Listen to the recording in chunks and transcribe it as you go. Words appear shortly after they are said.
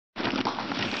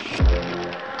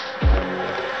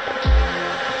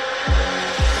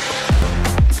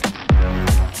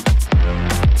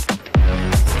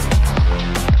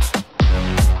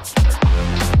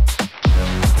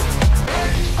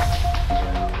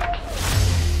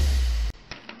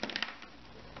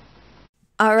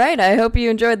Alright, I hope you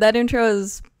enjoyed that intro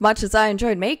as much as I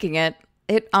enjoyed making it.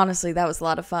 Honestly, that was a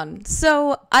lot of fun.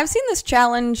 So, I've seen this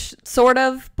challenge, sort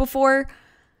of, before.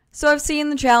 So, I've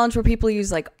seen the challenge where people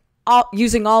use,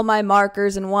 using all my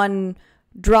markers in one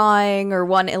drawing or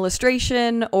one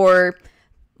illustration, or,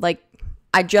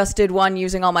 I just did one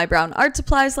using all my brown art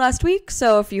supplies last week.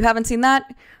 So, if you haven't seen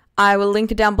that, I will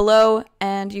link it down below,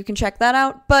 and you can check that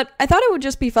out. But I thought it would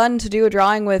just be fun to do a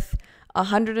drawing with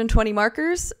 120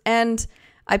 markers, and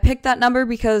I picked that number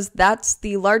because that's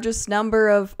the largest number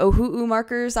of Ohuhu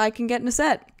markers I can get in a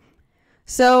set.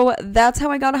 So that's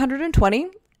how I got 120,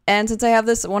 and since I have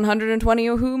this 120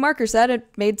 Ohuhu marker set, it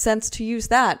made sense to use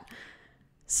that.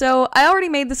 So I already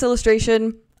made this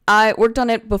illustration. I worked on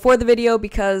it before the video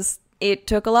because it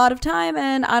took a lot of time,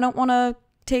 and I don't want to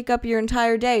take up your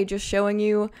entire day just showing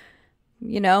you,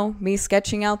 me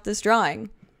sketching out this drawing.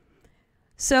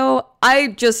 So I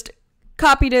just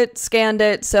copied it, scanned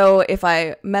it, so if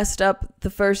I messed up the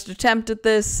first attempt at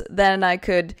this, then I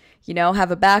could,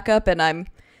 have a backup, and I'm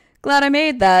glad I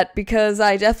made that because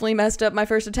I definitely messed up my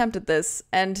first attempt at this,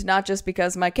 and not just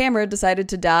because my camera decided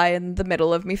to die in the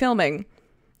middle of me filming.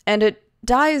 And it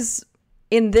dies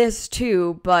in this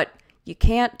too, but you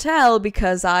can't tell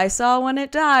because I saw when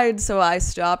it died, so I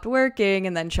stopped working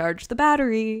and then charged the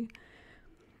battery.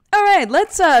 Alright,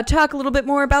 let's talk a little bit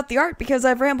more about the art because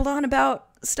I've rambled on about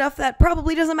stuff that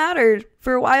probably doesn't matter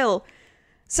for a while.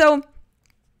 So,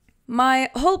 my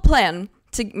whole plan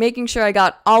to making sure I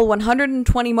got all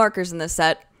 120 markers in this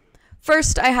set.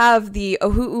 First, I have the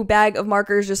Ohuhu bag of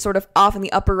markers just sort of off in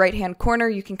the upper right-hand corner.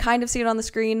 You can kind of see it on the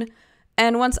screen.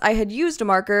 And once I had used a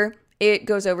marker, it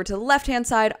goes over to the left-hand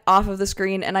side off of the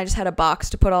screen, and I just had a box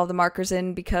to put all the markers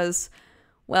in because,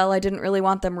 well, I didn't really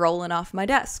want them rolling off my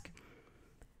desk.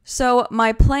 So,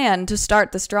 my plan to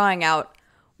start this drawing out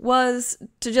was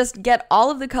to just get all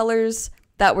of the colors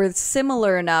that were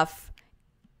similar enough,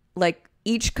 like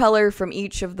each color from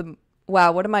each of the...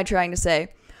 Wow, what am I trying to say?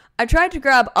 I tried to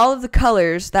grab all of the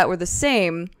colors that were the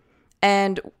same,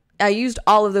 and I used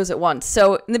all of those at once.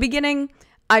 So in the beginning,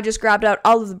 I just grabbed out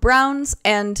all of the browns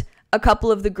and a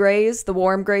couple of the grays, the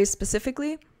warm grays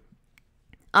specifically.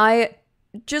 I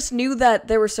just knew that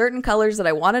there were certain colors that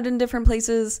I wanted in different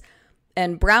places,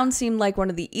 and brown seemed like one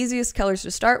of the easiest colors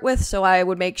to start with, so I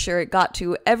would make sure it got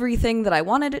to everything that I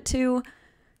wanted it to.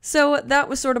 So that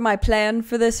was sort of my plan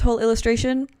for this whole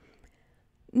illustration.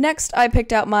 Next, I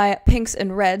picked out my pinks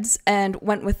and reds and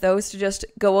went with those to just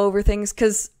go over things,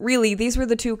 because really, these were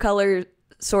the two color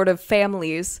sort of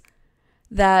families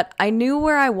that I knew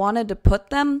where I wanted to put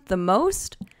them the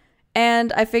most,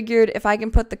 and I figured if I can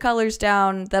put the colors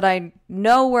down that I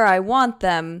know where I want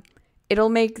them, it'll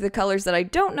make the colors that I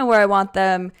don't know where I want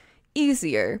them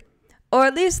easier. Or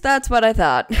at least that's what I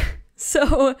thought.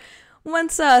 So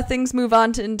once things move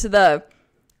on into the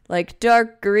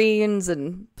dark greens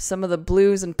and some of the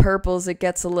blues and purples, it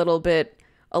gets a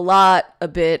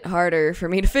bit harder for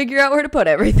me to figure out where to put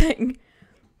everything.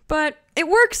 But it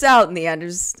works out in the end.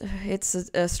 It's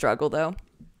a struggle though.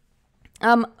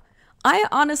 I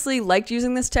honestly liked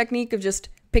using this technique of just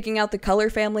picking out the color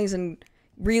families and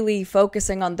really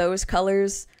focusing on those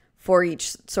colors for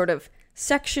each sort of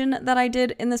section that I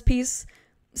did in this piece.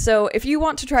 So if you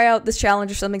want to try out this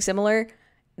challenge or something similar,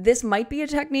 this might be a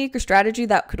technique or strategy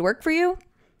that could work for you.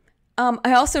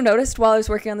 I also noticed while I was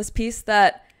working on this piece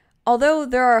that although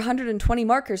there are 120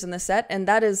 markers in this set, and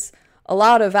that is a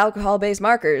lot of alcohol-based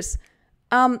markers,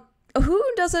 Ohuhu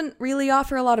doesn't really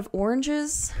offer a lot of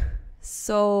oranges.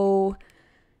 So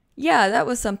yeah, that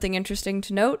was something interesting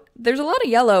to note. There's a lot of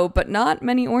yellow, but not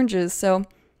many oranges. So,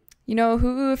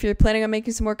 Ohuhu, if you're planning on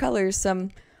making some more colors,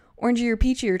 some orangey or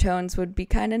peachier tones would be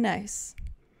kind of nice.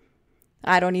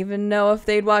 I don't even know if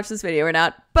they'd watch this video or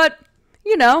not, but,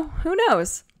 who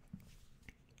knows?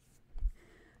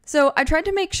 So I tried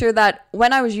to make sure that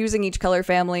when I was using each color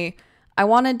family, I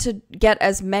wanted to get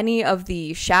as many of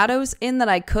the shadows in that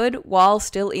I could while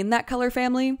still in that color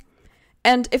family.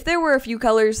 And if there were a few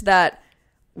colors that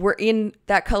were in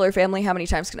that color family, how many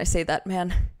times can I say that,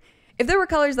 man? If there were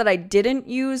colors that I didn't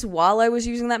use while I was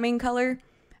using that main color,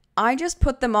 I just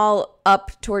put them all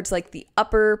up towards the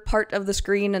upper part of the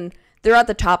screen, and they're at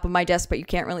the top of my desk, but you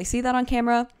can't really see that on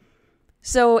camera.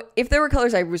 So if there were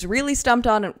colors I was really stumped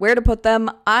on and where to put them,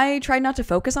 I tried not to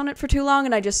focus on it for too long,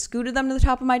 and I just scooted them to the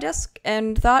top of my desk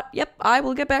and thought, yep, I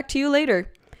will get back to you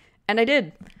later. And I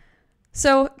did.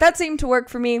 So that seemed to work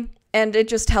for me, and it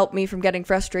just helped me from getting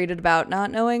frustrated about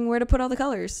not knowing where to put all the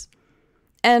colors.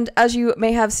 And as you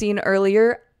may have seen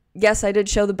earlier, yes, I did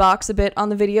show the box a bit on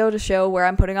the video to show where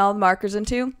I'm putting all the markers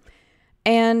into.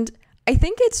 And I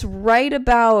think it's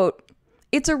around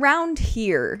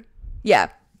here. Yeah.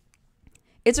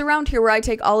 It's around here where I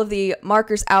take all of the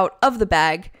markers out of the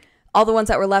bag, all the ones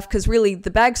that were left, because really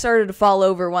the bag started to fall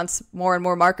over once more and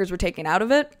more markers were taken out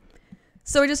of it.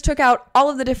 So I just took out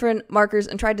all of the different markers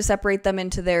and tried to separate them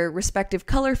into their respective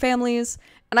color families.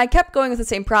 And I kept going with the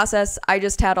same process. I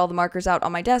just had all the markers out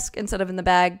on my desk instead of in the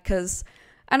bag because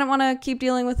I don't want to keep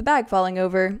dealing with the bag falling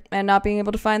over and not being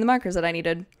able to find the markers that I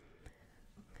needed.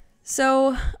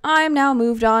 So I'm now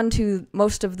moved on to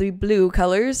most of the blue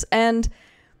colors, and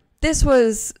this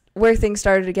was where things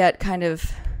started to get kind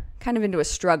of into a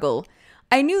struggle.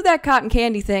 I knew that cotton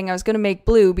candy thing I was going to make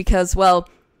blue because, well,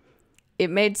 it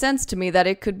made sense to me that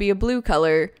it could be a blue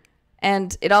color,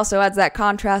 and it also adds that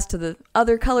contrast to the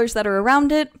other colors that are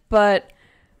around it, but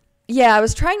yeah, I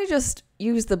was trying to just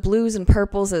use the blues and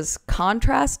purples as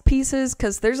contrast pieces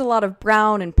because there's a lot of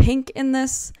brown and pink in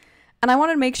this, and I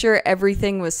wanted to make sure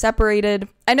everything was separated.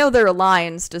 I know there are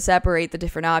lines to separate the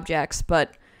different objects,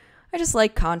 but I just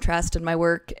like contrast in my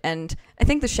work, and I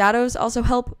think the shadows also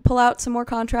help pull out some more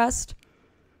contrast.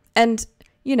 And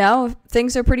you know,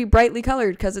 things are pretty brightly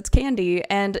colored because it's candy,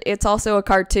 and it's also a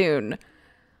cartoon.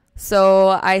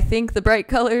 So I think the bright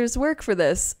colors work for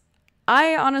this.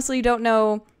 I honestly don't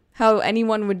know how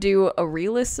anyone would do a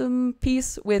realism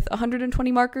piece with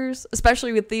 120 markers,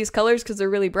 especially with these colors because they're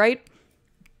really bright.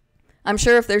 I'm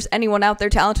sure if there's anyone out there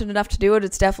talented enough to do it,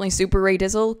 it's definitely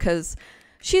SuperRaeDizzle because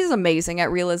she's amazing at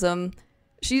realism.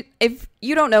 If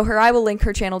you don't know her, I will link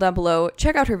her channel down below.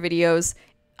 Check out her videos.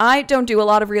 I don't do a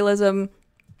lot of realism,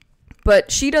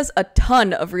 but she does a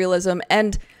ton of realism,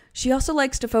 and she also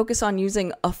likes to focus on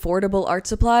using affordable art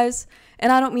supplies.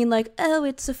 And I don't mean like, oh,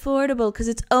 it's affordable because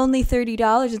it's only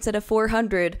 $30 instead of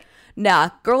 $400.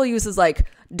 Nah, girl uses like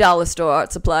dollar store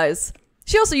art supplies.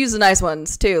 She also uses nice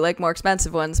ones too, like more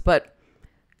expensive ones, but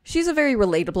she's a very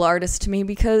relatable artist to me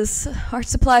because art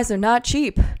supplies are not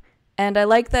cheap. And I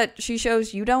like that she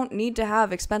shows you don't need to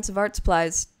have expensive art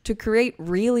supplies to create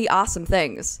really awesome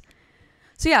things.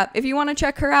 So yeah, if you want to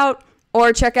check her out,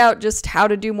 or check out just how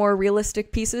to do more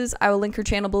realistic pieces, I will link her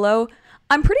channel below.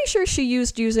 I'm pretty sure she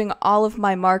using all of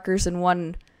my markers in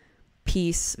one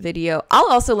piece video.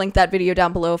 I'll also link that video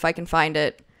down below if I can find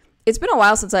it. It's been a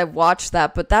while since I've watched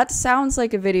that, but that sounds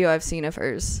like a video I've seen of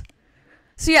hers.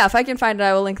 So yeah, if I can find it,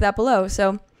 I will link that below.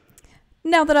 So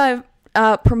now that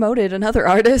I've promoted another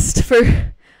artist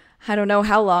for I don't know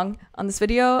how long on this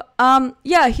video,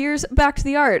 yeah, here's back to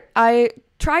the art. I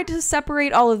tried to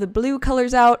separate all of the blue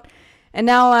colors out, and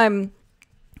now I'm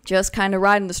just kind of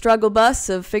riding the struggle bus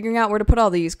of figuring out where to put all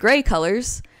these gray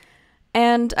colors.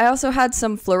 And I also had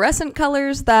some fluorescent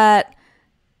colors that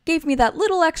gave me that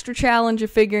little extra challenge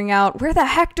of figuring out where the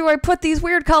heck do I put these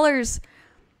weird colors?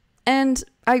 And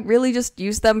I really just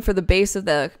used them for the base of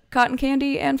the cotton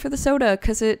candy and for the soda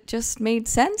because it just made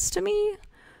sense to me.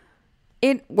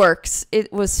 It works.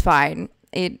 It was fine.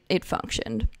 It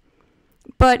functioned.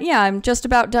 But yeah, I'm just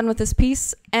about done with this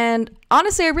piece, and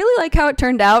honestly, I really like how it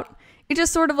turned out. It's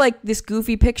just sort of like this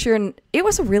goofy picture, and it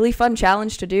was a really fun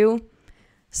challenge to do.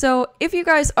 So if you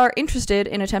guys are interested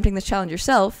in attempting this challenge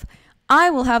yourself, I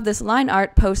will have this line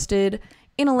art posted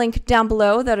in a link down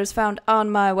below that is found on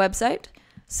my website.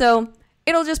 So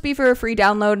it'll just be for a free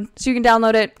download, so you can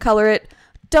download it, color it.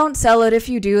 Don't sell it. If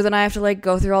you do, then I have to like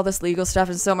go through all this legal stuff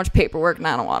and so much paperwork, and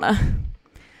I don't wanna.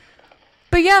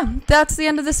 But yeah, that's the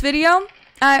end of this video.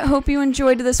 I hope you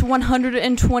enjoyed this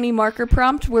 120 marker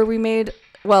prompt where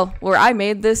I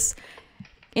made this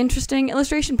interesting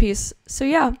illustration piece. So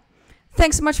yeah,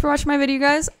 thanks so much for watching my video,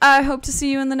 guys. I hope to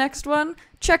see you in the next one.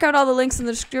 Check out all the links in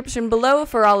the description below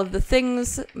for all of the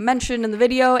things mentioned in the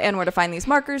video and where to find these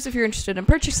markers if you're interested in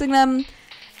purchasing them.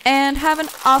 And have an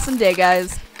awesome day,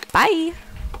 guys. Bye!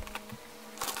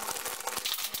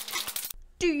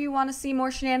 Do you want to see more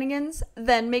shenanigans?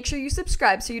 Then make sure you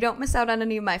subscribe so you don't miss out on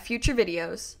any of my future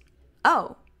videos.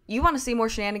 Oh, you want to see more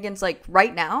shenanigans like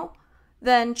right now?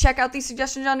 Then check out these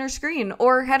suggestions on your screen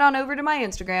or head on over to my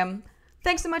Instagram.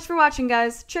 Thanks so much for watching,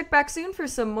 guys. Check back soon for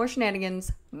some more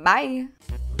shenanigans. Bye!